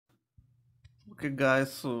Okay,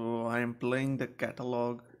 guys, so I'm playing the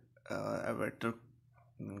catalog avatar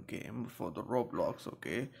game for the Roblox.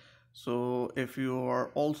 Okay, so if you are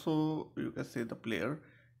also, you can say, the player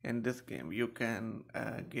in this game, you can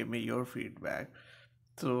give me your feedback.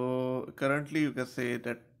 So currently, you can say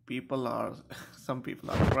that people are, some people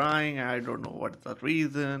are crying. I don't know what's the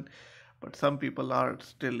reason, but some people are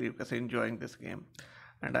still, you can say, enjoying this game.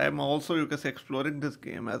 And I'm also, you can say, exploring this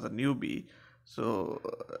game as a newbie. So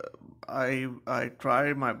I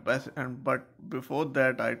try my best, and but before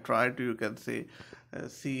that, I try to, you can say,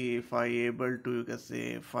 see if I able to, you can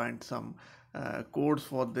say, find some codes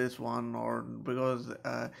for this one, or because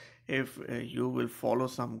if you will follow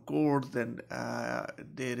some codes, then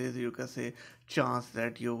there is, you can say, chance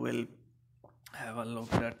that you will have a look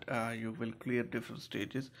that you will clear different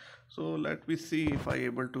stages. So let me see if I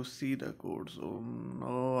able to see the code. So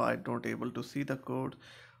no, I don't able to see the code.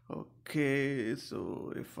 Okay,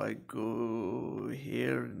 so if I go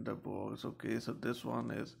here in the box, okay, so this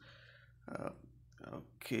one is uh,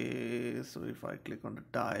 okay. So if I click on the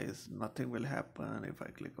dice, nothing will happen. If I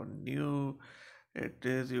click on new, it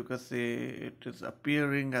is, you can say, it is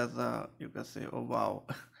appearing as a, you can say, oh wow.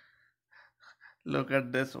 Look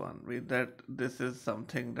at this one. With that, this is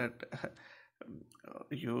something that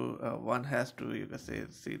you one has to, you can say,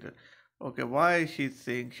 see that. Okay, why she's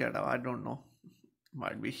saying shut up? I don't know.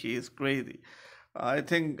 Might be she is crazy. I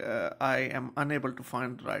think I am unable to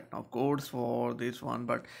find right now codes for this one.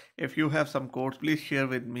 But if you have some codes, please share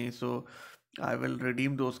with me. So I will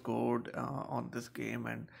redeem those code on this game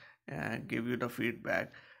and give you the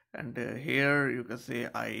feedback. And here you can say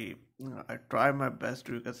I try my best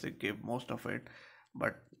to, you can say, give most of it.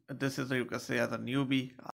 But this is, you can say, as a newbie,